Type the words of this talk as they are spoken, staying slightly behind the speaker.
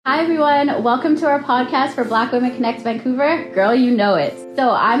Hi, everyone. Welcome to our podcast for Black Women Connect Vancouver. Girl, you know it.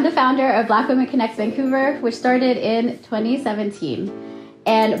 So I'm the founder of Black Women Connect Vancouver, which started in 2017.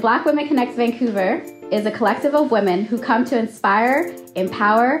 And Black Women Connect Vancouver is a collective of women who come to inspire,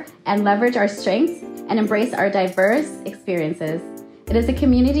 empower, and leverage our strengths and embrace our diverse experiences. It is a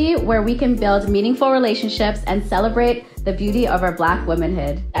community where we can build meaningful relationships and celebrate the beauty of our Black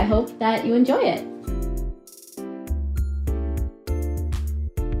womanhood. I hope that you enjoy it.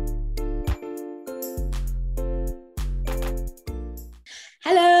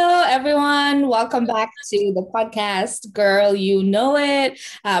 Hello, everyone. Welcome back to the podcast, Girl, You Know It.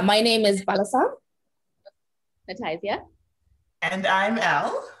 My name is Balasam. Natasia. And I'm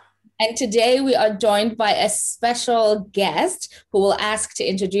Elle. And today we are joined by a special guest who will ask to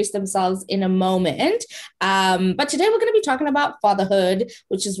introduce themselves in a moment. But today we're going to be talking about fatherhood,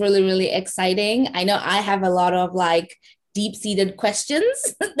 which is really, really exciting. I know I have a lot of deep-seated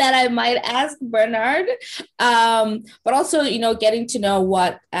questions that I might ask Bernard, but also, getting to know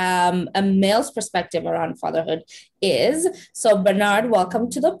what a male's perspective around fatherhood is. So Bernard, welcome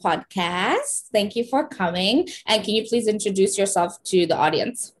to the podcast. Thank you for coming. And can you please introduce yourself to the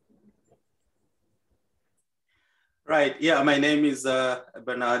audience? Right. Yeah, my name is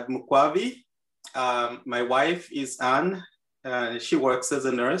Bernard Mukwavi. My wife is Anne. She works as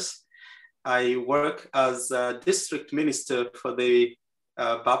a nurse. I work as a district minister for the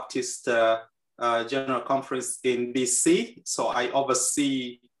Baptist General Conference in BC. So I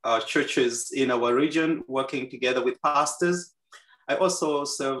oversee churches in our region, working together with pastors. I also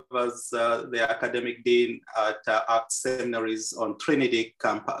serve as the academic dean at ACT Seminaries on Trinity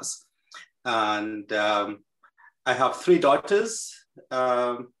campus. And I have three daughters.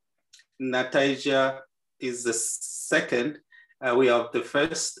 Natasia is the second. We have the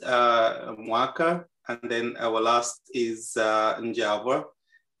first, Mwaka, and then our last is Njava.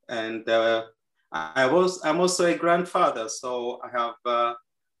 And I'm also a grandfather, so I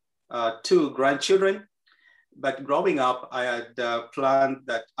have two grandchildren. But growing up, I had planned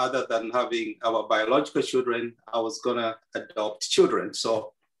that other than having our biological children, I was gonna adopt children.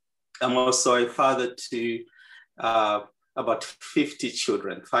 So I'm also a father to about 50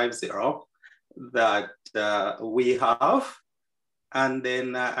 children, 50, that we have. And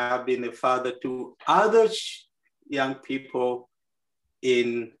then I've been a father to other young people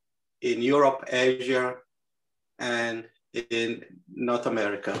in Europe, Asia, and in North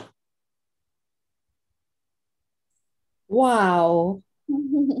America. Wow.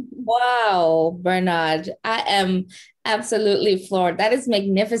 Wow, Bernard. I am absolutely floored. That is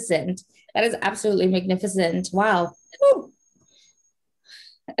magnificent. That is absolutely magnificent. Wow. Woo.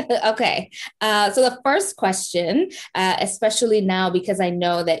 Okay. So the first question, especially now, because I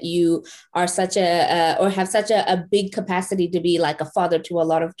know that you are such or have such a big capacity to be like a father to a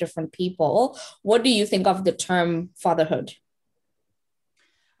lot of different people. What do you think of the term fatherhood?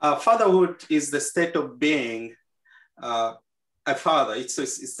 Fatherhood is the state of being a father.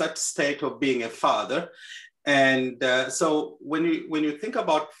 It's that state of being a father. And so when you think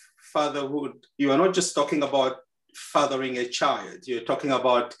about fatherhood, you are not just talking about fathering a child. You're talking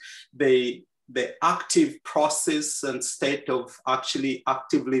about the active process and state of actually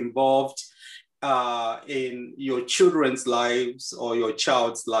actively involved in your children's lives or your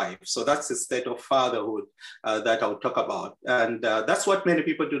child's life. So that's the state of fatherhood that I'll talk about. And that's what many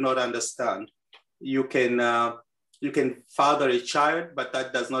people do not understand. You can father a child, but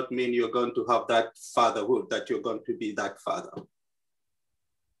that does not mean you're going to have that fatherhood, that you're going to be that father.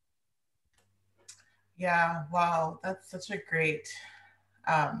 Yeah, wow, that's such a great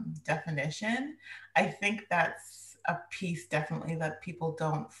definition. I think that's a piece definitely that people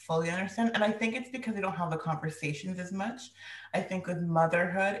don't fully understand. And I think it's because they don't have the conversations as much. I think with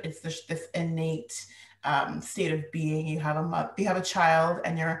motherhood, it's this innate state of being. You have a child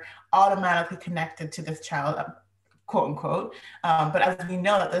and you're automatically connected to this child, quote unquote. But as we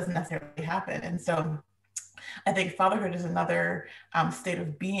know, that doesn't necessarily happen. And so I think fatherhood is another state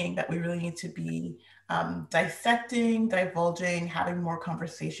of being that we really need to be dissecting, divulging, having more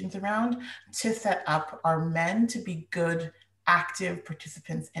conversations around to set up our men to be good, active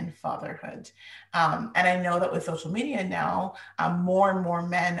participants in fatherhood. And I know that with social media now, more and more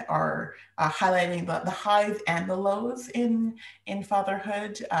men are highlighting the highs and the lows in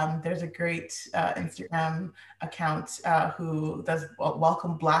fatherhood. There's a great Instagram account who does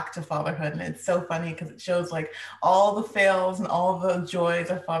welcome Black to fatherhood. And it's so funny because it shows like all the fails and all the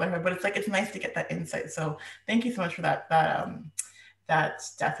joys of fatherhood, but it's nice to get that insight. So thank you so much for that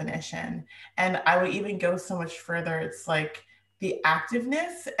definition. And I would even go so much further. It's like the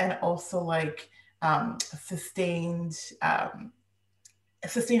activeness and also like sustained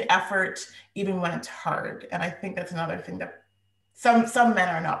sustain effort even when it's hard. And I think that's another thing that some men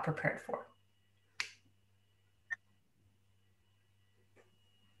are not prepared for.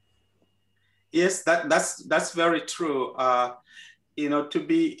 Yes, that's very true. To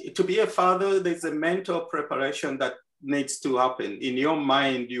be a father, there's a mental preparation that needs to happen. In your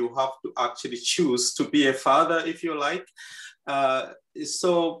mind, you have to actually choose to be a father, if you like.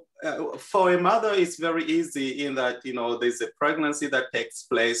 For a mother, it's very easy in that, there's a pregnancy that takes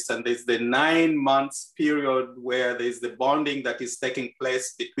place, and there's the 9 months period where there's the bonding that is taking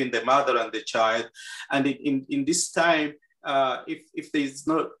place between the mother and the child. And in this time, if there's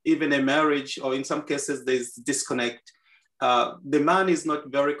not even a marriage, or in some cases there's disconnect, the man is not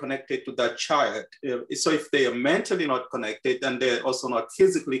very connected to that child. So if they are mentally not connected and they're also not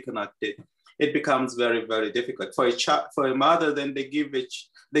physically connected, it becomes very, very difficult. For a mother, then they give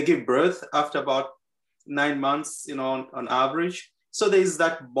birth after about 9 months, on average. So there is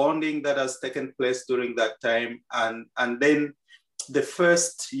that bonding that has taken place during that time. And then the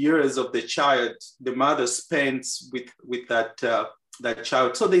first years of the child, the mother spends with that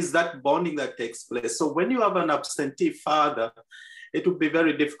child. So there's that bonding that takes place. So when you have an absentee father, it would be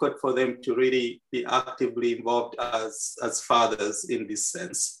very difficult for them to really be actively involved as fathers in this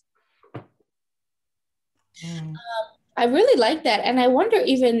sense. I really like that. And I wonder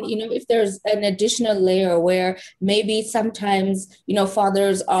even, if there's an additional layer where maybe sometimes,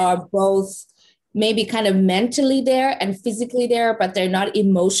 fathers are both maybe kind of mentally there and physically there, but they're not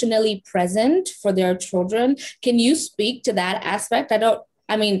emotionally present for their children. Can you speak to that aspect?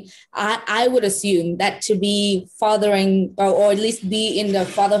 I would assume that to be fathering or at least be in the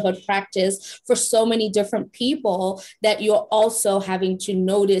fatherhood practice for so many different people, that you're also having to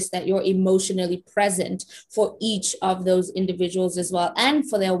notice that you're emotionally present for each of those individuals as well, and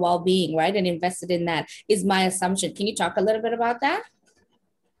for their well-being, right? And invested in that is my assumption. Can you talk a little bit about that?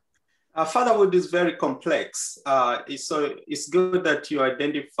 Fatherhood is very complex. So it's good that you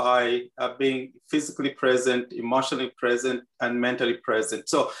identify being physically present, emotionally present, and mentally present.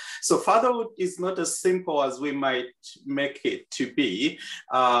 So fatherhood is not as simple as we might make it to be.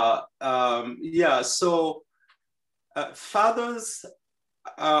 Fathers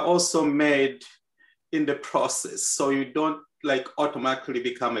are also made in the process. So you don't automatically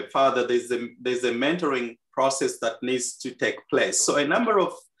become a father. There's a mentoring process that needs to take place. So a number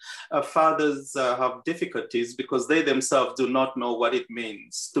of fathers have difficulties because they themselves do not know what it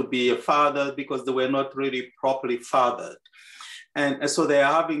means to be a father, because they were not really properly fathered. And so they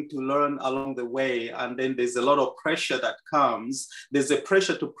are having to learn along the way. And then there's a lot of pressure that comes. There's a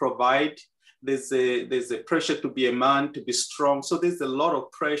pressure to provide. There's a pressure to be a man, to be strong. So there's a lot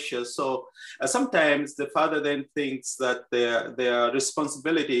of pressure. So sometimes the father then thinks that their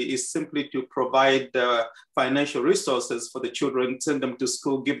responsibility is simply to provide financial resources for the children, send them to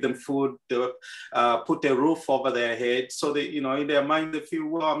school, give them food, put a roof over their head. So they, in their mind, they feel,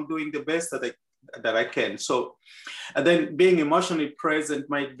 well, I'm doing the best that I can. So, and then being emotionally present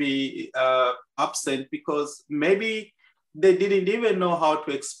might be absent because maybe they didn't even know how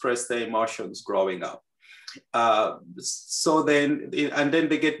to express their emotions growing up. And then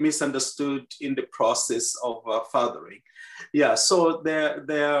they get misunderstood in the process of fathering. Yeah, so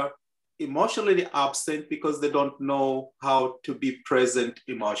they're emotionally absent because they don't know how to be present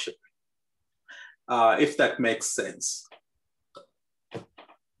emotionally, if that makes sense.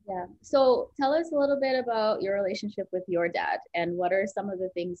 Yeah. So tell us a little bit about your relationship with your dad, and what are some of the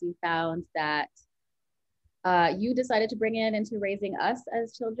things you found that you decided to bring into raising us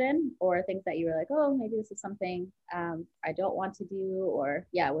as children, or things that you were like, oh, maybe this is something I don't want to do, or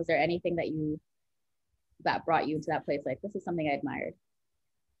was there anything that brought you to that place, like this is something I admired?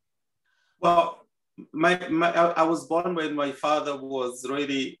 Well, I was born when my father was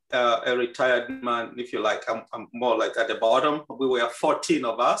really a retired man, if you like. I'm more like at the bottom. We were 14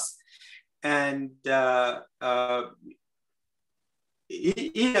 of us, and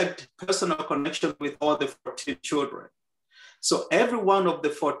he had personal connection with all the 14 children. So every one of the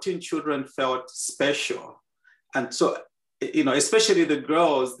 14 children felt special. And so, especially the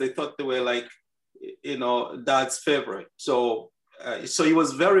girls, they thought they were like, dad's favorite. So he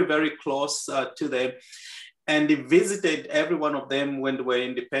was very, very close to them. And he visited every one of them when they were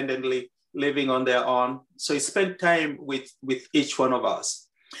independently living on their own. So he spent time with each one of us.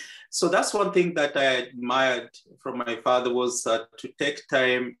 So that's one thing that I admired from my father, was to take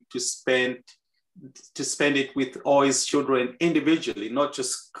time to spend it with all his children individually, not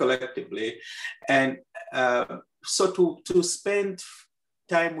just collectively. And so to spend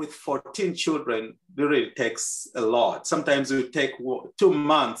time with 14 children really takes a lot. Sometimes it would take 2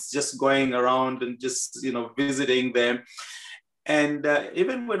 months just going around and just, visiting them. And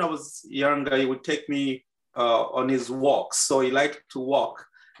even when I was younger, he would take me on his walks. So he liked to walk.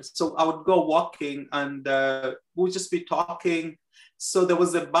 So I would go walking and we'd just be talking. So there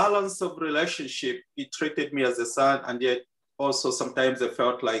was a balance of relationship. He treated me as a son, and yet also sometimes I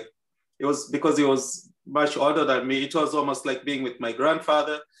felt like it was because he was much older than me. It was almost like being with my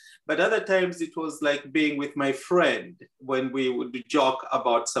grandfather. But other times it was like being with my friend when we would joke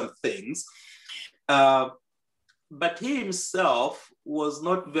about some things. But he himself was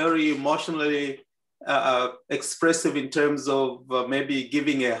not very emotionally expressive in terms of maybe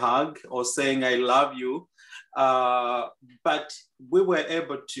giving a hug or saying, I love you. But we were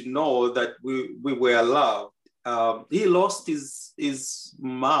able to know that we were loved. He lost his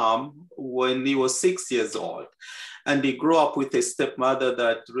mom when he was 6 years old, and he grew up with a stepmother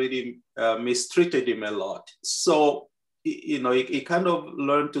that really mistreated him a lot. So, he kind of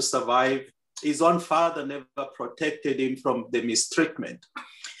learned to survive. His own father never protected him from the mistreatment.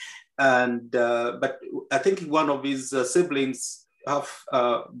 And, but I think one of his siblings, half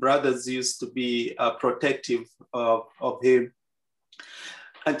brothers, used to be protective of him.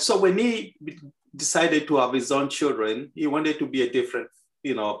 And so when he decided to have his own children, he wanted to be a different,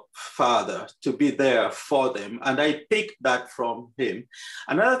 father, to be there for them. And I picked that from him.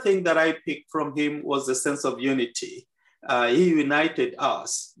 Another thing that I picked from him was a sense of unity. He united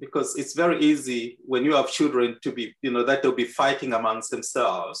us, because it's very easy when you have children to be, that they'll be fighting amongst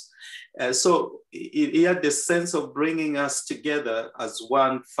themselves. So he had this sense of bringing us together as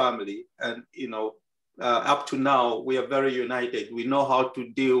one family. And, up to now, we are very united. We know how to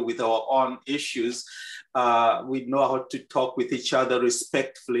deal with our own issues. We know how to talk with each other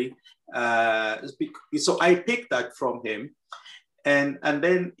respectfully. So I picked that from him. And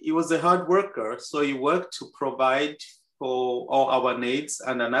then he was a hard worker. So he worked to provide for all our needs.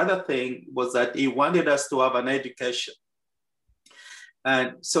 And another thing was that he wanted us to have an education.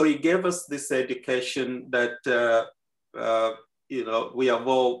 And so he gave us this education that, we have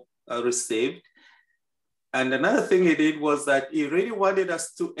all received. And another thing he did was that he really wanted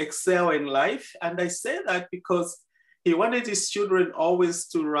us to excel in life. And I say that because he wanted his children always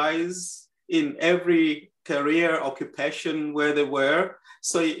to rise in every career, occupation where they were.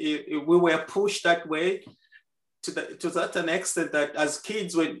 So we were pushed that way to such an extent that as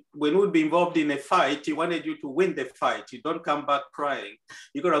kids, when we would be involved in a fight, he wanted you to win the fight. You don't come back crying.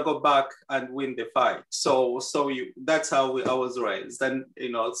 You gotta go back and win the fight. So that's how I was raised. And,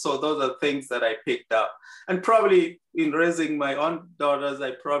 so those are things that I picked up. And probably in raising my own daughters,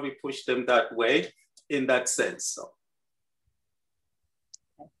 I probably pushed them that way in that sense. So.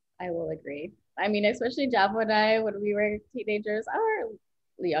 I will agree. I mean, especially Javo and I, when we were teenagers,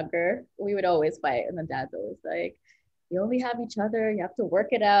 younger, we would always fight, and the dad's always like, you only have each other, you have to work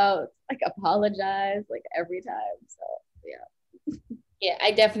it out, like apologize like every time. So yeah,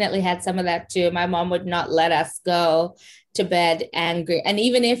 I definitely had some of that too. My mom would not let us go to bed angry, and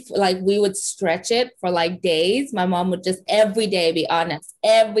even if like we would stretch it for like days, my mom would just every day be honest.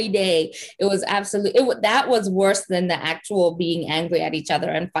 Every day, it was absolutely that was worse than the actual being angry at each other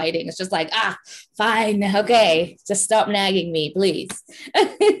and fighting. It's just like, fine, okay, just stop nagging me, please.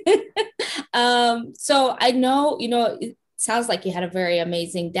 So I know, it sounds like you had a very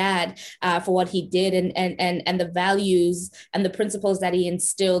amazing dad for what he did and the values and the principles that he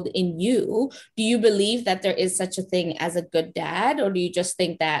instilled in you. Do you believe that there is such a thing as a good dad, or do you just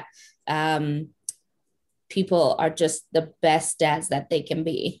think that people are just the best dads that they can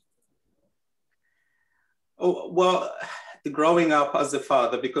be? Oh, well, growing up as a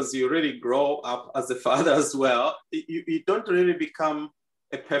father, because you really grow up as a father as well, you don't really become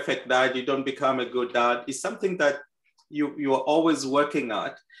a perfect dad. You don't become a good dad. It's something that you are always working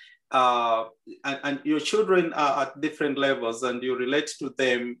at. And your children are at different levels, and you relate to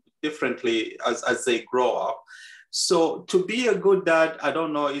them differently as they grow up. So to be a good dad, I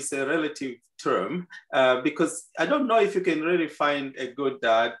don't know, is a relative term, because I don't know if you can really find a good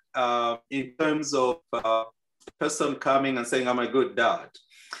dad in terms of a person coming and saying, I'm a good dad.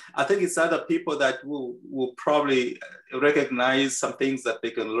 I think it's other people that will probably recognize some things that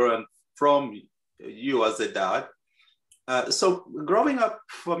they can learn from you as a dad. So growing up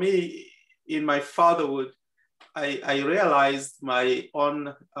for me in my fatherhood, I realized my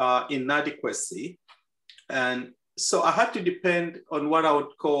own inadequacy. And so I had to depend on what I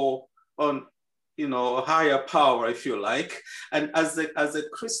would call on, higher power, if you like. And as a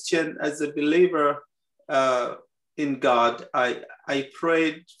Christian, as a believer in God, I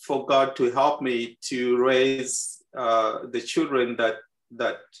prayed for God to help me to raise the children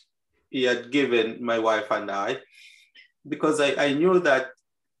that he had given my wife and I, because I knew that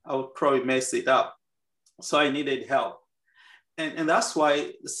I would probably mess it up. So I needed help. and that's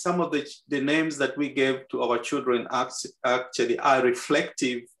why some of the names that we gave to our children actually are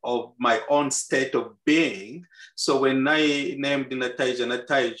reflective of my own state of being. So when I named Nataija,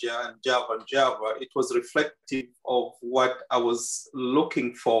 and Java, it was reflective of what I was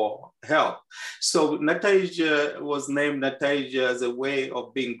looking for help. So Nataija was named Nataija as a way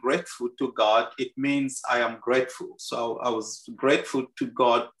of being grateful to God. It means I am grateful. So I was grateful to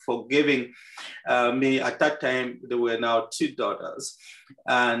God for giving me, at that time, there were now 2 daughters.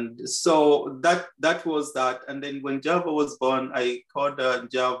 And so that was that. And then when Java was born, I called her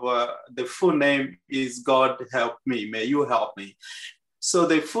Java. The full name is God Help Me. May you help me. So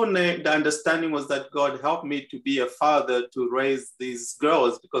the full name, the understanding was that God helped me to be a father to raise these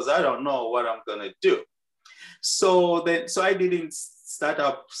girls, because I don't know what I'm going to do. So I didn't start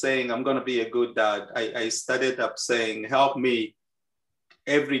up saying I'm going to be a good dad. I started up saying, help me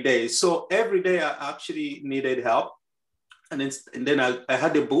every day. So every day I actually needed help. And then I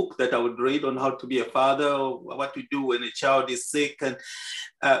had a book that I would read on how to be a father, or what to do when a child is sick. And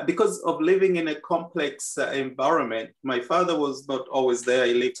because of living in a complex environment, my father was not always there.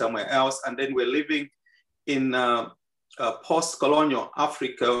 He lived somewhere else. And then we're living in post-colonial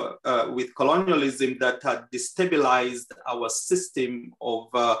Africa with colonialism that had destabilized our system of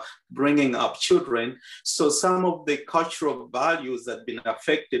bringing up children. So some of the cultural values had been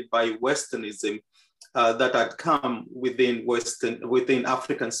affected by Westernism that had come within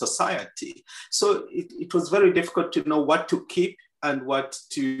African society. So it was very difficult to know what to keep and what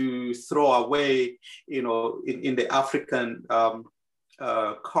to throw away, in the African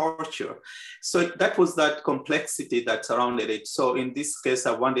culture. So that was that complexity that surrounded it. So in this case,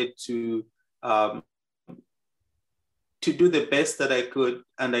 I wanted to do the best that I could,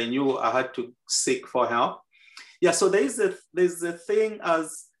 and I knew I had to seek for help. Yeah, so there's a thing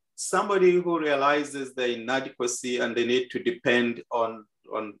as somebody who realizes the inadequacy and they need to depend on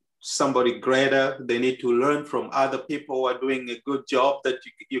somebody greater. They need to learn from other people who are doing a good job that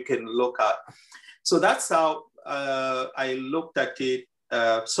you can look at. So that's how I looked at it.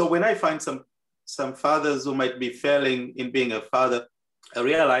 So when I find some fathers who might be failing in being a father, I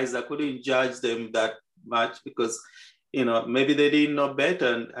realized I couldn't judge them that much, because maybe they didn't know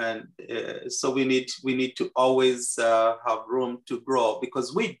better, and so we need to always have room to grow,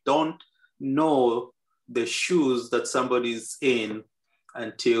 because we don't know the shoes that somebody's in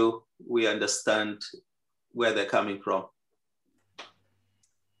until we understand where they're coming from.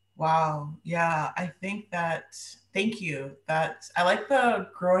 Wow. Yeah, I think thank you. I like the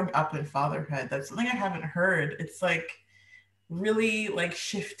growing up in fatherhood. That's something I haven't heard. It's like really like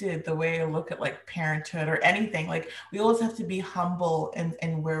shifted the way I look at like parenthood or anything. Like we always have to be humble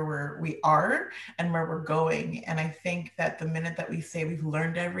in where we are and where we're going. And I think that the minute that we say we've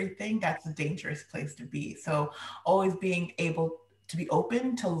learned everything, that's a dangerous place to be. So always being able to be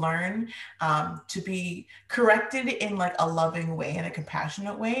open to learn, to be corrected in like a loving way and a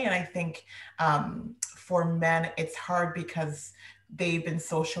compassionate way. And I think for men, it's hard because they've been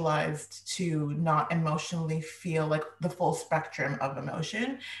socialized to not emotionally feel like the full spectrum of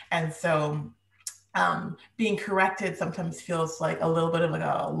emotion. And so being corrected sometimes feels like a little bit of like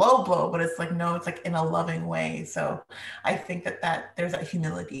a low blow, but it's like, no, it's like in a loving way. So I think that there's that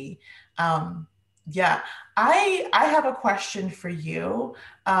humility. Yeah, I have a question for you.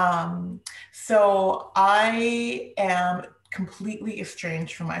 So I am completely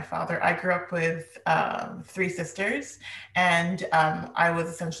estranged from my father. I grew up with 3 sisters, and I was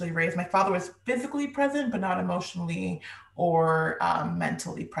essentially raised. My father was physically present, but not emotionally or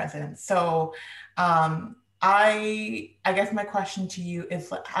mentally present. So I guess my question to you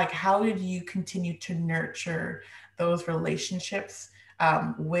is like, how did you continue to nurture those relationships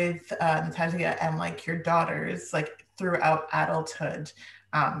with Nataija and like your daughters, like throughout adulthood?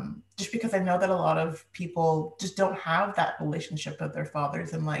 Just because I know that a lot of people just don't have that relationship with their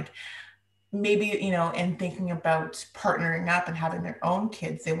fathers, and like maybe, in thinking about partnering up and having their own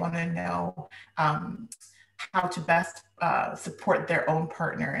kids, they want to know how to best support their own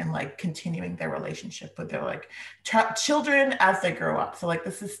partner and like continuing their relationship with their like children as they grow up. So like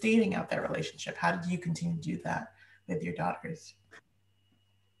the sustaining of their relationship, how did you continue to do that with your daughters?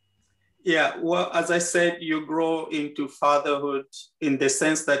 Yeah, well, as I said, you grow into fatherhood in the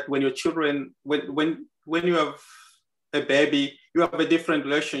sense that when your children, when you have a baby, you have a different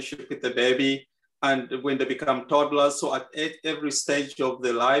relationship with the baby, and when they become toddlers. So at every stage of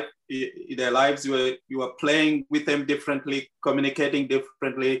their lives, you are playing with them differently, communicating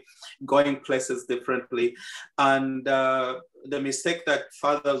differently, going places differently, and the mistake that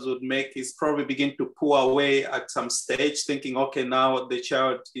fathers would make is probably begin to pull away at some stage, thinking, okay, now the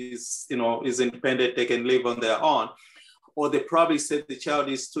child is independent, they can live on their own. or they probably said the child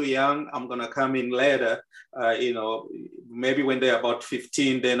is too young, I'm gonna come in later, maybe when they're about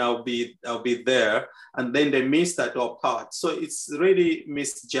 15, then I'll be there, and then they miss that whole part. So it's really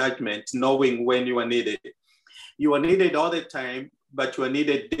misjudgment, knowing when you are needed. You are needed all the time, but you are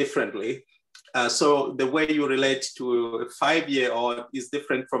needed differently. So the way you relate to a 5-year-old is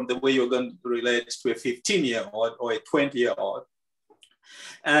different from the way you're going to relate to a 15-year-old or a 20-year-old.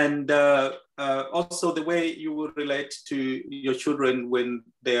 And also the way you will relate to your children when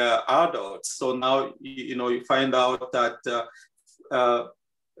they are adults. So now, you find out that the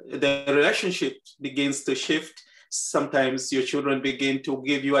relationship begins to shift. Sometimes your children begin to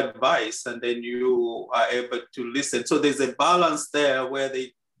give you advice, and then you are able to listen. So there's a balance there where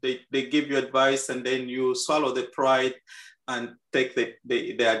they give you advice, and then you swallow the pride and take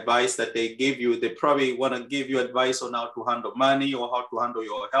the advice that they give you. They probably want to give you advice on how to handle money, or how to handle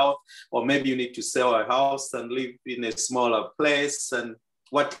your health, or maybe you need to sell a house and live in a smaller place, and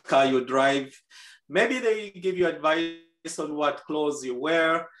what car you drive. Maybe they give you advice on what clothes you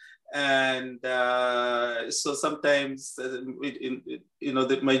wear. And so sometimes,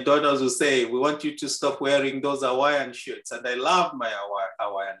 my daughters will say, we want you to stop wearing those Hawaiian shirts. And I love my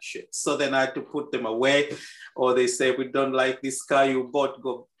Hawaiian shirts. So then I had to put them away. Or they say, we don't like this car you bought,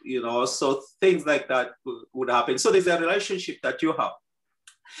 go, so things like that would happen. So there's a relationship that you have.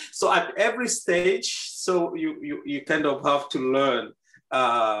 So at every stage, so you kind of have to learn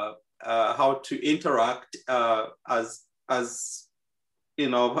how to interact as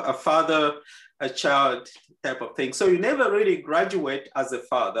a father, a child type of thing. So you never really graduate as a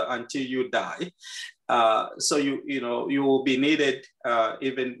father until you die. So you will be needed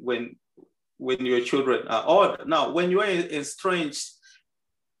even when your children are old. Now, when you are estranged,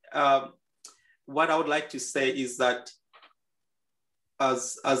 what I would like to say is that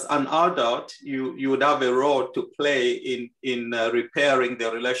as an adult, you would have a role to play in repairing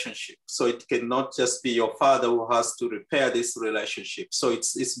the relationship. So it cannot just be your father who has to repair this relationship. So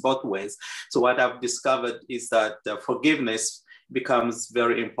it's both ways. So what I've discovered is that forgiveness becomes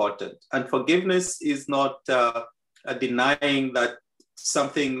very important. And forgiveness is not denying that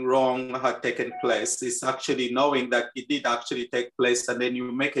something wrong had taken place. It's actually knowing that it did actually take place, and then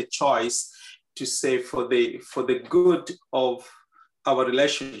you make a choice to say, for the good of our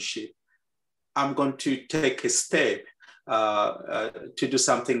relationship, I'm going to take a step to do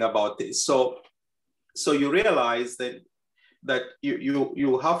something about this. So you realize that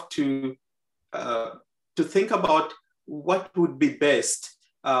you have to think about what would be best.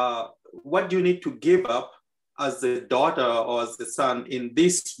 What do you need to give up as the daughter or as the son in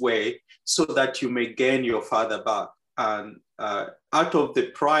this way, so that you may gain your father back? And out of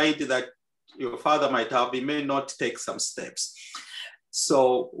the pride that your father might have, he may not take some steps.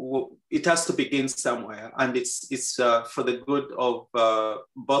 So it has to begin somewhere, and it's for the good of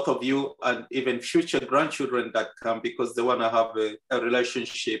both of you and even future grandchildren that come, because they want to have a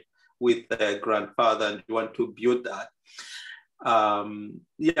relationship with their grandfather and you want to build that.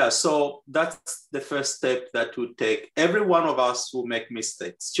 So that's the first step that we take. Every one of us will make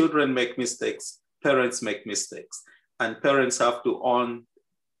mistakes. Children make mistakes. Parents make mistakes, and parents have to own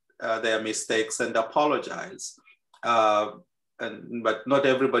their mistakes and apologize. But not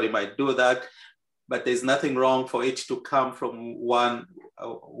everybody might do that. But there's nothing wrong for it to come from one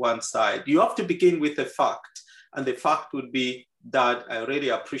side. You have to begin with a fact, and the fact would be, Dad, I really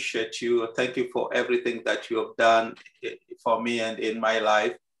appreciate you. Thank you for everything that you have done for me and in my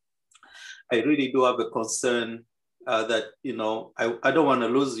life. I really do have a concern that, I don't want to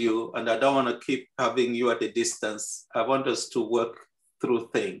lose you, and I don't want to keep having you at a distance. I want us to work through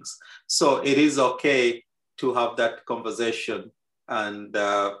things. So it is okay to have that conversation and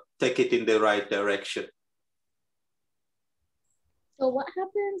take it in the right direction. So what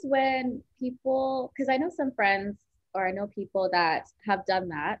happens when people, because I know some friends, or I know people that have done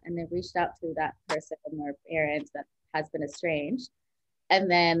that and they've reached out to that person or parent that has been estranged,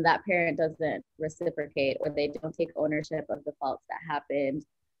 and then that parent doesn't reciprocate, or they don't take ownership of the faults that happened,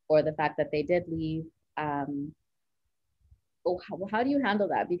 or the fact that they did leave. How do you handle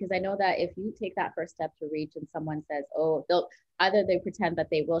that? Because I know that if you take that first step to reach and someone says, either they pretend that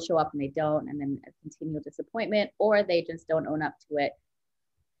they will show up and they don't, and then a continual disappointment, or they just don't own up to it.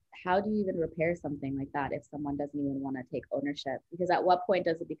 How do you even repair something like that if someone doesn't even want to take ownership? Because at what point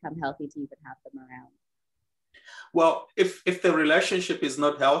does it become healthy to even have them around? Well, if the relationship is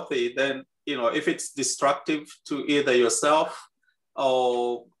not healthy, then, if it's destructive to either yourself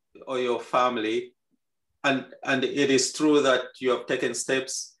or your family, and it is true that you have taken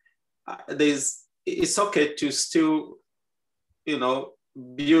steps, it's okay to still,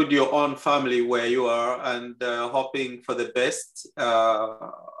 build your own family where you are and hoping for the best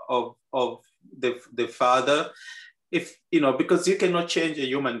of the father. If, because you cannot change a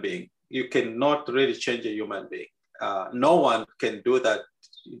human being. You cannot really change a human being. No one can do that,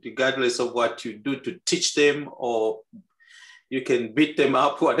 regardless of what you do to teach them, or you can beat them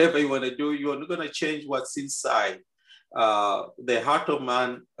up, whatever you want to do. You're not going to change what's inside. The heart of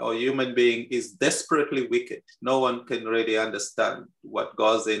man or human being is desperately wicked. No one can really understand what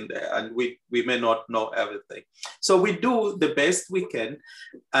goes in there, and we may not know everything. So we do the best we can,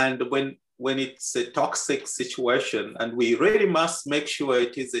 and when it's a toxic situation, and we really must make sure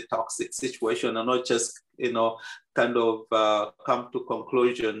it is a toxic situation and not just, kind of come to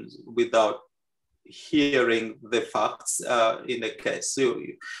conclusions without hearing the facts in a case.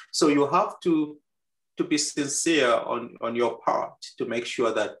 So you have to be sincere on your part to make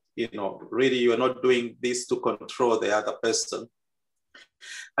sure that, really you're not doing this to control the other person.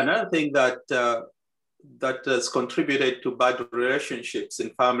 Another thing that has contributed to bad relationships in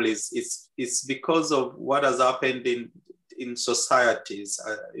families is because of what has happened in societies,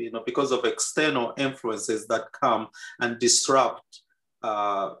 because of external influences that come and disrupt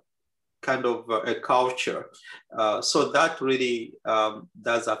kind of a culture. So that really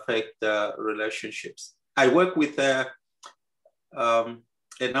does affect relationships. I work with a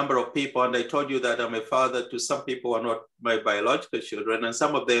number of people, and I told you that I'm a father to some people who are not my biological children, and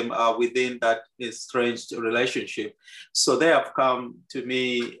some of them are within that estranged relationship. So they have come to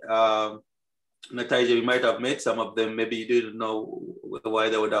me. Natalia, you might have met some of them. Maybe you didn't know why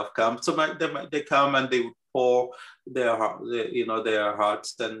they would have come. So they come and they would pour their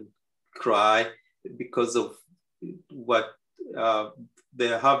hearts and cry because of what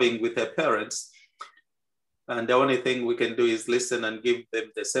they're having with their parents. And the only thing we can do is listen and give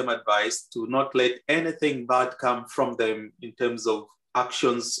them the same advice to not let anything bad come from them in terms of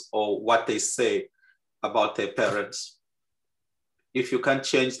actions or what they say about their parents. If you can't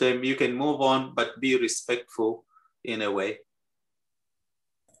change them, you can move on, but be respectful in a way.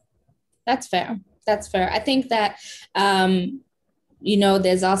 That's fair. That's fair. I think that,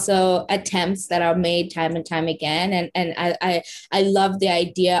 there's also attempts that are made time and time again. And I love the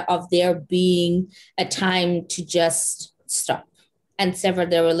idea of there being a time to just stop and sever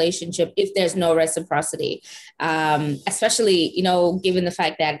their relationship if there's no reciprocity, especially, given the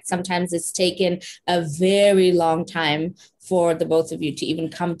fact that sometimes it's taken a very long time for the both of you to even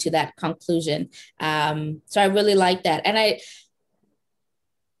come to that conclusion. So I really like that. And I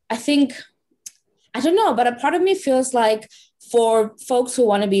think, I don't know, but a part of me feels like for folks who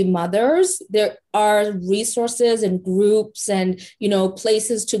want to be mothers, there are resources and groups and,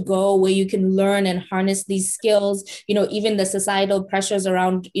 places to go where you can learn and harness these skills. Even the societal pressures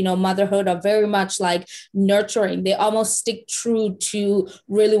around, motherhood are very much like nurturing. They almost stick true to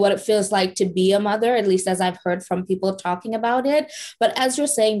really what it feels like to be a mother, at least as I've heard from people talking about it. But as you're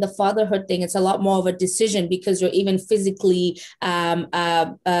saying, the fatherhood thing, it's a lot more of a decision because you're even physically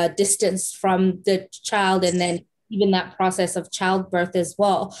distanced from the child, and then even that process of childbirth as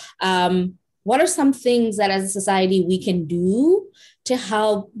well. What are some things that as a society we can do to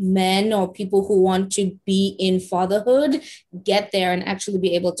help men or people who want to be in fatherhood get there and actually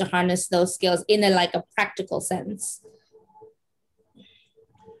be able to harness those skills in a practical sense?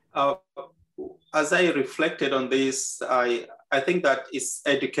 As I reflected on this, I think that it's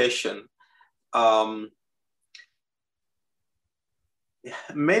education.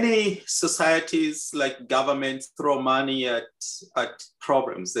 Many societies, like governments, throw money at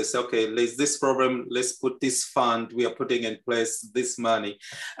problems. They say, okay, there's this problem, let's put this fund, we are putting in place this money.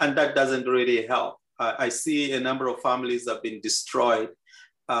 And that doesn't really help. I see a number of families have been destroyed.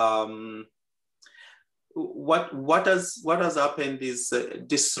 What has happened is a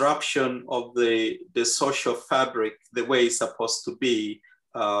disruption of the social fabric, the way it's supposed to be.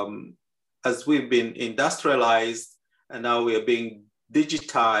 As we've been industrialized, and now we are being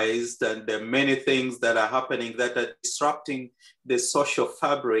digitized, and there are many things that are happening that are disrupting the social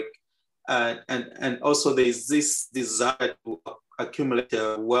fabric. And also there's this desire to accumulate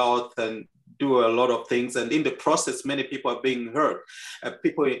wealth and do a lot of things. And in the process, many people are being hurt.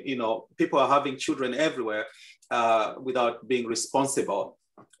 People are having children everywhere without being responsible.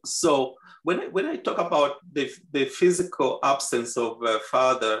 So when I talk about the physical absence of a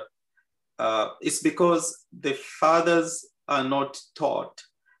father, it's because the fathers are not taught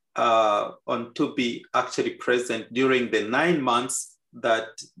on to be actually present during the 9 months that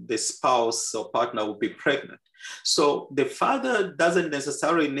the spouse or partner will be pregnant. So the father doesn't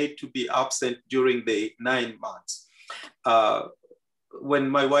necessarily need to be absent during the 9 months. when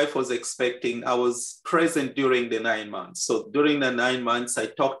my wife was expecting, I was present during the 9 months. So during the 9 months, I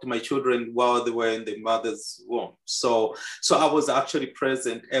talked to my children while they were in the mother's womb. So I was actually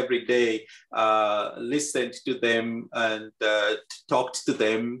present every day, listened to them and talked to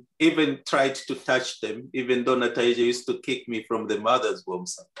them, even tried to touch them, even though Natalia used to kick me from the mother's womb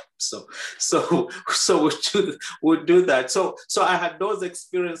sometimes. So we'd do that. So I had those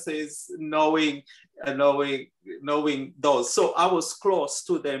experiences, knowing those. So I was close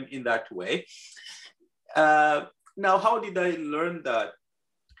to them in that way. Now, how did I learn that?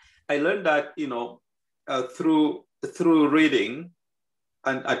 I learned that, through reading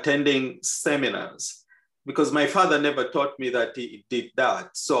and attending seminars, because my father never taught me that he did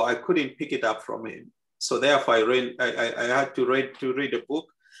that. So I couldn't pick it up from him. So therefore I had to read a book.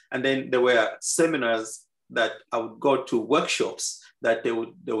 And then there were seminars that I would go to, workshops that they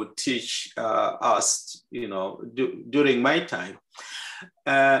would teach us, during my time.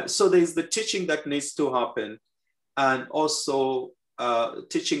 So there's the teaching that needs to happen, and also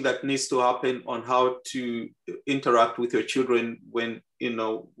teaching that needs to happen on how to interact with your children when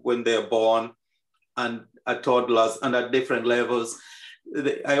they're born and at toddlers and at different levels.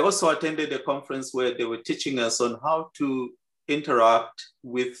 I also attended a conference where they were teaching us on how to interact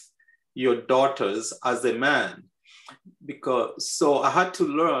with your daughters as a man. So I had to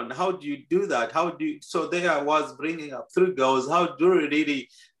learn, how do you do that? So there I was bringing up 3 girls, how do you really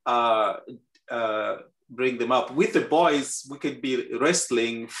bring them up? With the boys, we could be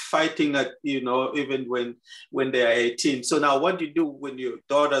wrestling, fighting at, even when they are 18. So now what do you do when your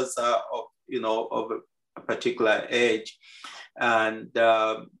daughters are, of a particular age? And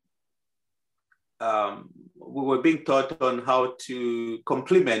we were being taught on how to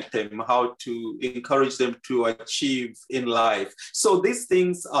compliment them, how to encourage them to achieve in life. So these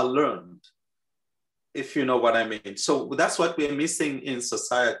things are learned, if you know what I mean. So that's what we're missing in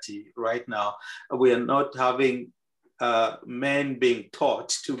society right now. We are not having men being taught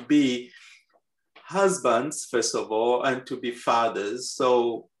to be husbands, first of all, and to be fathers.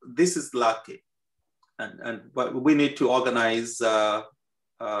 So this is lacking. But we need to organize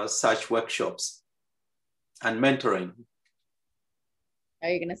such workshops and mentoring. Are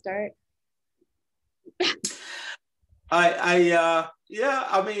you gonna start? I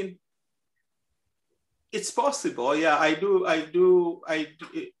mean, it's possible. Yeah, I do.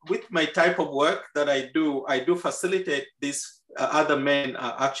 With my type of work that I do facilitate this. Other men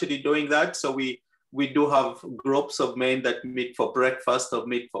are actually doing that. So we do have groups of men that meet for breakfast or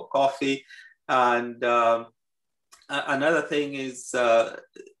meet for coffee. And another thing is,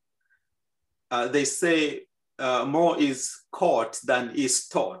 they say more is caught than is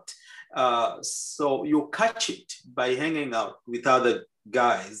taught. So you catch it by hanging out with other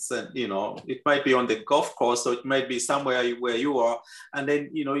guys, and it might be on the golf course, or it might be somewhere where you are, and then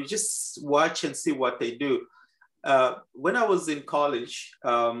you just watch and see what they do. When I was in college,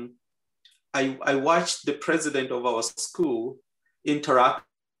 I watched the president of our school interact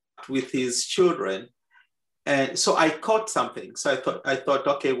with his children. And so I caught something. So I thought,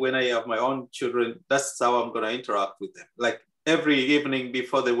 okay, when I have my own children, that's how I'm going to interact with them. Like every evening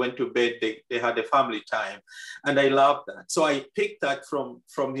before they went to bed, they had a family time. And I loved that. So I picked that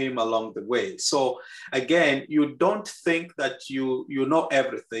from him along the way. So again, you don't think that you know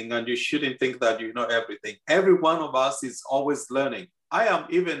everything, and you shouldn't think that you know everything. Every one of us is always learning. I am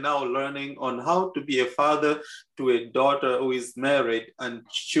even now learning on how to be a father to a daughter who is married and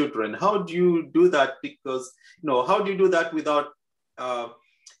children. How do you do that? Because, how do you do that without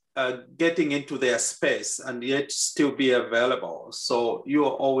getting into their space and yet still be available? So you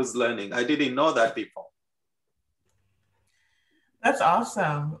are always learning. I didn't know that before. That's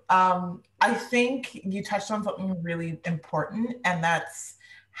awesome. I think you touched on something really important, and that's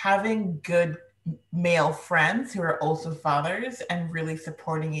having good male friends who are also fathers and really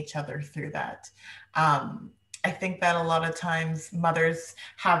supporting each other through that. I think that a lot of times mothers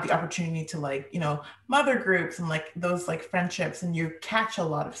have the opportunity to mother groups and those friendships, and you catch a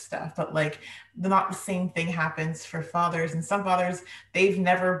lot of stuff, but not the same thing happens for fathers. And some fathers, they've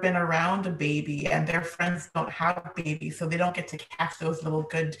never been around a baby, and their friends don't have babies, so they don't get to catch those little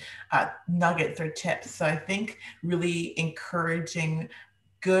good nuggets or tips. So I think really encouraging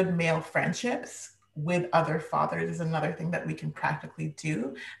good male friendships with other fathers is another thing that we can practically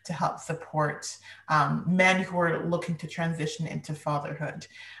do to help support men who are looking to transition into fatherhood.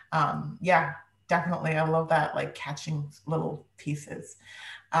 Yeah, definitely. I love that, catching little pieces.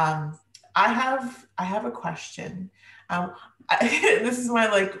 I have a question. This is my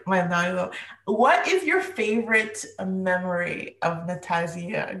naughty. What is your favorite memory of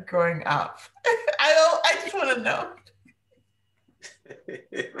Natassia growing up? I just want to know.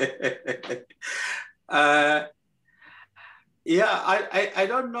 uh, yeah, I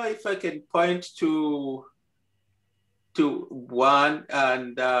don't know if I can point to one,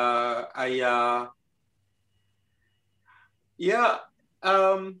 and yeah,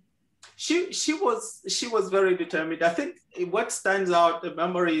 um, she was very determined. I think what stands out the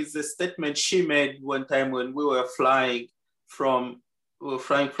memory is the statement she made one time when we were flying from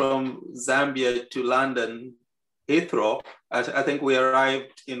Zambia to London Heathrow. I think we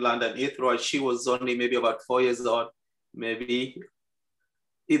arrived in London Heathrow. She was only maybe about 4 years old, maybe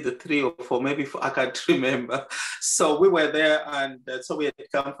either 3 or 4, maybe 4, I can't remember. So we were there, and so we had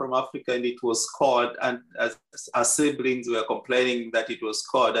come from Africa, and it was cold, and as our siblings were complaining that it was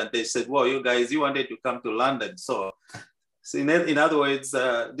cold, and they said, well, you guys, you wanted to come to London. So in other words,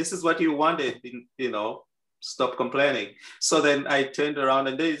 this is what you wanted, stop complaining. So then I turned around,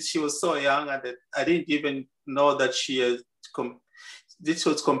 and she was so young, and I didn't even know that this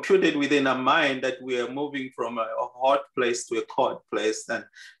was computed within her mind that we are moving from a hot place to a cold place. And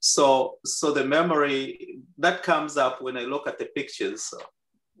so the memory that comes up when I look at the pictures. So.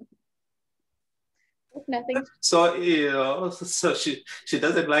 Nothing. So, so she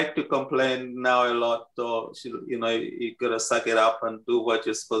doesn't like to complain now a lot. So you gotta suck it up and do what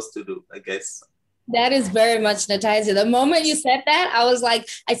you're supposed to do, I guess. That is very much Natizia. The moment you said that, I was like,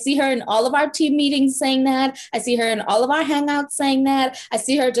 I see her in all of our team meetings saying that. I see her in all of our hangouts saying that. I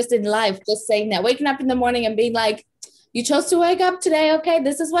see her just in life just saying that, waking up in the morning and being like, you chose to wake up today. Okay,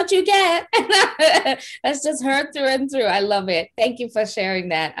 this is what you get. That's just her through and through. I love it. Thank you for sharing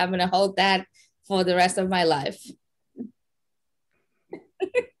that. I'm going to hold that for the rest of my life.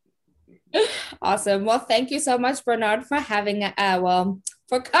 Awesome. Well, thank you so much, Bernard, for having,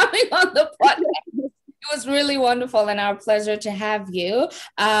 for coming on the podcast. It was really wonderful and our pleasure to have you.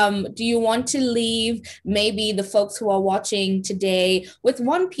 Do you want to leave maybe the folks who are watching today with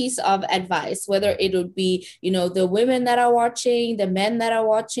one piece of advice, whether it would be, the women that are watching, the men that are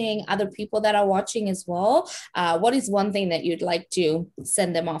watching, other people that are watching as well? What is one thing that you'd like to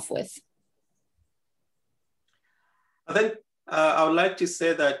send them off with? I think I would like to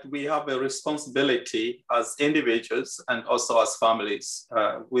say that we have a responsibility as individuals and also as families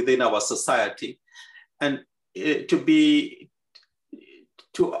within our society, and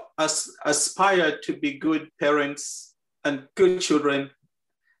to aspire to be good parents and good children,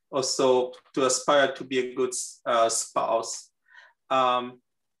 also to aspire to be a good spouse. I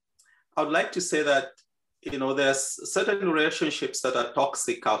would like to say that, there's certain relationships that are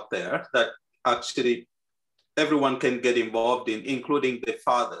toxic out there that actually everyone can get involved in, including the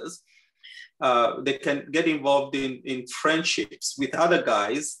fathers. They can get involved in friendships with other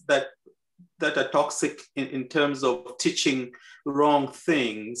guys that are toxic in terms of teaching wrong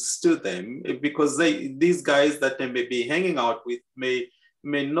things to them, because these guys that they may be hanging out with may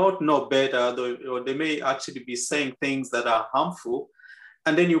not know better, or they may actually be saying things that are harmful.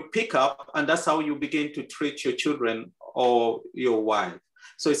 And then you pick up, and that's how you begin to treat your children or your wife.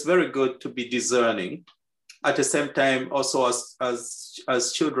 So it's very good to be discerning. At the same time, also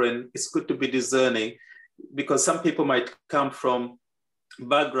as children, it's good to be discerning, because some people might come from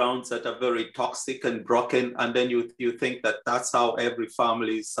backgrounds that are very toxic and broken, and then you think that that's how every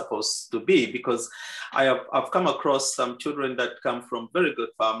family is supposed to be. Because I've come across some children that come from very good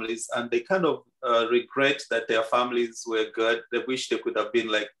families, and they kind of regret that their families were good. They wish they could have been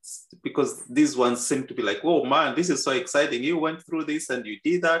like, because these ones seem to be like, oh man, this is so exciting. You went through this and you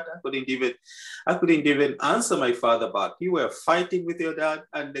did that. I couldn't even answer my father back. You were fighting with your dad,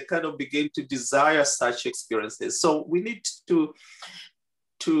 and they kind of begin to desire such experiences. So we need to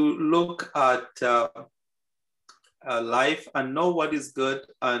look at life and know what is good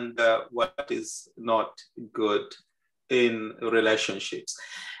and what is not good in relationships.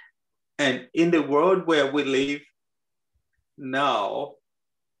 And in the world where we live now,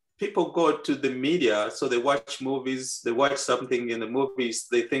 people go to the media, so they watch movies, they watch something in the movies,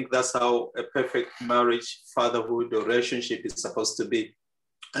 they think that's how a perfect marriage, fatherhood, or relationship is supposed to be.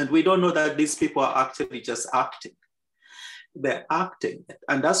 And we don't know that these people are actually just acting. They're acting.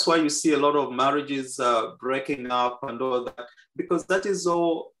 And that's why you see a lot of marriages breaking up and all that, because that is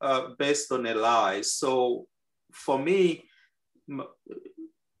all based on a lie. So for me,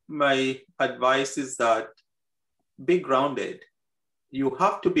 my advice is that be grounded. You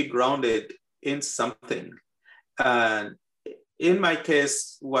have to be grounded in something. And in my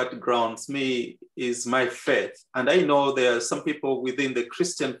case, what grounds me is my faith. And I know there are some people within the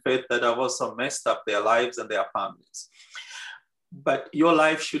Christian faith that have also messed up their lives and their families. But your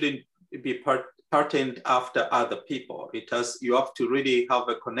life shouldn't be patterned after other people. You have to really have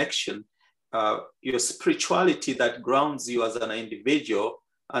a connection your spirituality that grounds you as an individual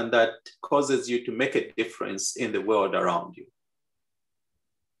and that causes you to make a difference in the world around you.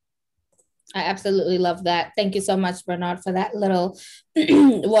 I absolutely love that. Thank you so much, Bernard, for that little,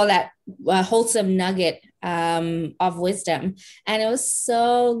 wholesome nugget of wisdom. And it was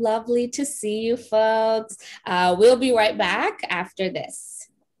so lovely to see you folks. We'll be right back after this.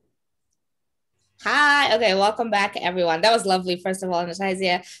 Hi. Okay. Welcome back, everyone. That was lovely. First of all,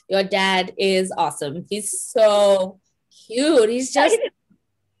 Natizia, your dad is awesome. He's so cute. He's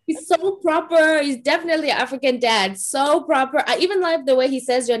so proper. He's definitely an African dad. So proper. I even like the way he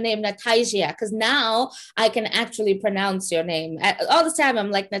says your name, Natizia, because now I can actually pronounce your name. All the time,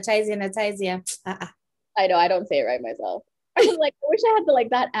 I'm like, Natizia. I know, I don't say it right myself. I was like, I wish I had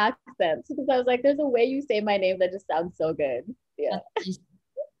that accent, because I was like, there's a way you say my name that just sounds so good. Yeah.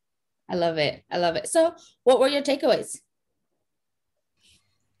 I love it. So what were your takeaways?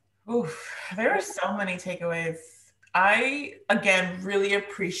 Oof, there are so many takeaways. I, again, really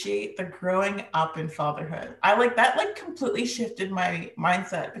appreciate the growing up in fatherhood. I that completely shifted my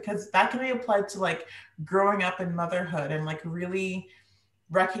mindset, because that can be applied to growing up in motherhood and really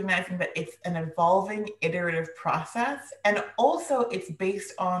recognizing that it's an evolving, iterative process. And also it's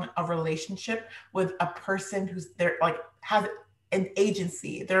based on a relationship with a person who's there, has an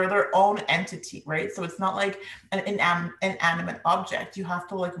agency. They're their own entity, right? So it's not like an inanimate object. You have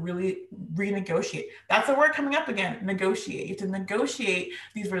to really renegotiate. That's the word coming up again, negotiate. You have to negotiate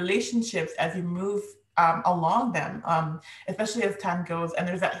these relationships as you move along them, especially as time goes. And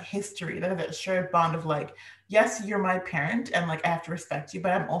there's that history, there's that shared bond of yes, you're my parent and I have to respect you,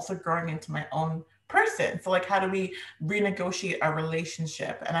 but I'm also growing into my own person. So how do we renegotiate our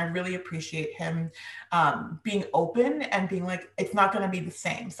relationship? And I really appreciate him being open and being it's not going to be the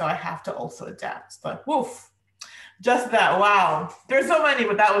same. So I have to also adapt. But woof, just that. Wow. There's so many,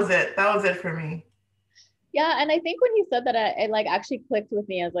 but that was it. That was it for me. Yeah. And I think when he said that, it actually clicked with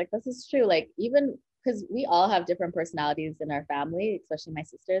me. I was like, this is true. Even because we all have different personalities in our family, especially my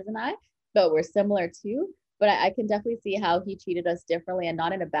sisters and I, but we're similar too. But I can definitely see how he treated us differently, and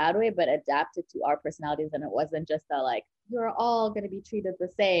not in a bad way, but adapted to our personalities. And it wasn't just that you're all going to be treated the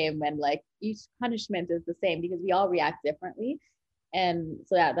same and each punishment is the same, because we all react differently. And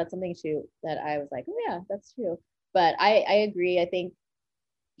so that's something too that I was like, oh yeah, that's true. But I agree. I think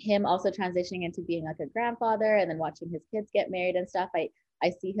him also transitioning into being a grandfather and then watching his kids get married and stuff, I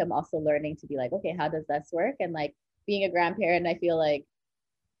see him also learning to be okay, how does this work? And being a grandparent, I feel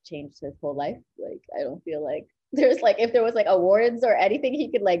changed his whole life. I don't feel there's if there was awards or anything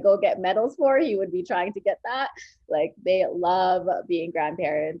he could go get medals for, he would be trying to get that. They love being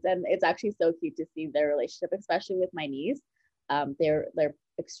grandparents, and it's actually so cute to see their relationship, especially with my niece. They're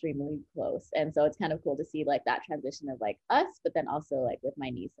extremely close, and so it's kind of cool to see that transition of us, but then also with my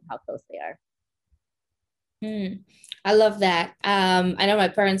niece and how close they are. I love that. I know my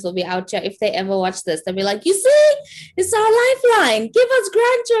parents will be out here. If they ever watch this, they'll be like, you see, it's our lifeline. Give us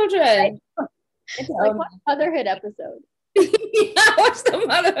grandchildren. It's one motherhood episode. Yeah, watch the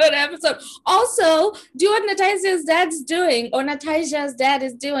motherhood episode. Also, do what Natizia's dad's doing, or Natasia's dad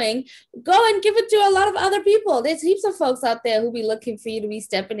is doing. Go and give it to a lot of other people. There's heaps of folks out there who be looking for you to be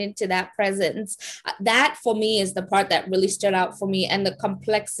stepping into that presence. That for me is the part that really stood out for me, and the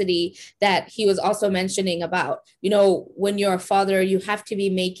complexity that he was also mentioning about, when you're a father, you have to be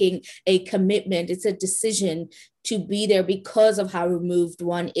making a commitment. It's a decision to be there because of how removed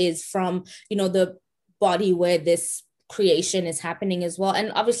one is from, the body where this creation is happening as well.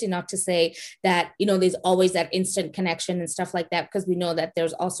 And obviously not to say that, there's always that instant connection and stuff like that, because we know that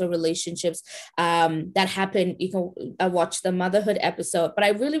there's also relationships that happen. I watched the motherhood episode, but I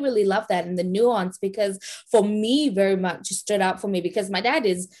really, really love that, and the nuance, because for me, very much stood out for me, because my dad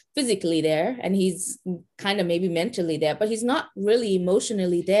is physically there and he's kind of maybe mentally there, but he's not really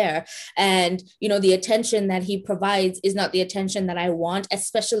emotionally there. And, the attention that he provides is not the attention that I want,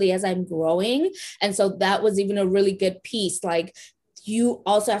 especially as I'm growing. And so that was even a really good piece. You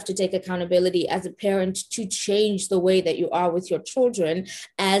also have to take accountability as a parent to change the way that you are with your children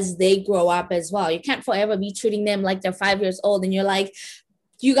as they grow up as well. You can't forever be treating them like they're 5 years old and you're like,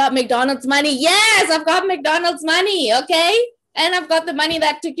 you got McDonald's money? Yes, I've got McDonald's money. Okay. And I've got the money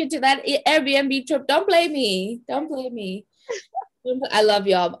that took you to that Airbnb trip. Don't blame me. I love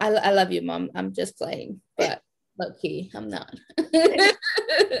y'all. I love you, Mom. I'm just playing, but low-key, I'm not.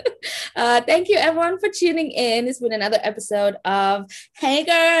 Thank you, everyone, for tuning in. It's been another episode of Hey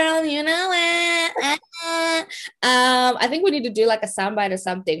Girl, You Know It. I think we need to do a soundbite or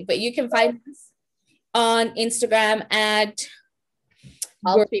something, but you can find us on Instagram at...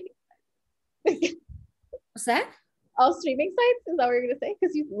 What's that? All streaming sites? Is that what you're gonna say?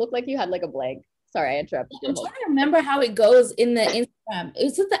 Because you look like you had like a blank. Sorry, I interrupted you. I'm trying to remember how it goes in the Instagram.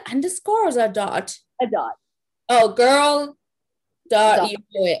 Is it the underscore or is it a dot? A dot. Oh, girl dot. You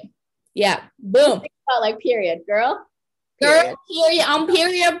do it. Yeah. Boom. About like period, girl. Girl, period. On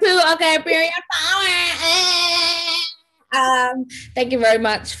period poo. Okay, period power. Thank you very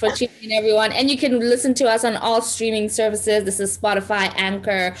much for tuning in, everyone. And you can listen to us on all streaming services. This is Spotify,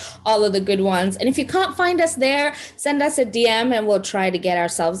 Anchor, all of the good ones. And if you can't find us there, send us a DM and we'll try to get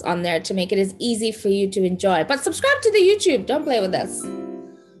ourselves on there to make it as easy for you to enjoy. But subscribe to the YouTube. Don't play with us.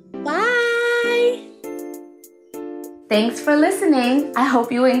 Bye. Thanks for listening. I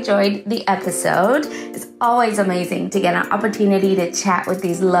hope you enjoyed the episode. It's always amazing to get an opportunity to chat with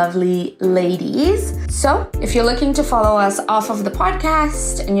these lovely ladies. So if you're looking to follow us off of the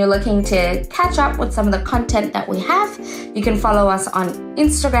podcast and you're looking to catch up with some of the content that we have, you can follow us on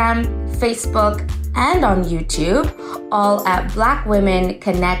Instagram, Facebook, and on YouTube, all at Black Women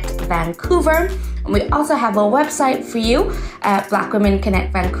Connect Vancouver. And we also have a website for you at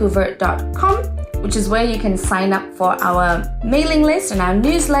blackwomenconnectvancouver.com, which is where you can sign up for our mailing list and our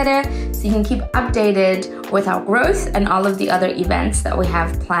newsletter so you can keep updated with our growth and all of the other events that we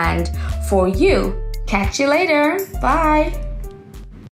have planned for you. Catch you later. Bye.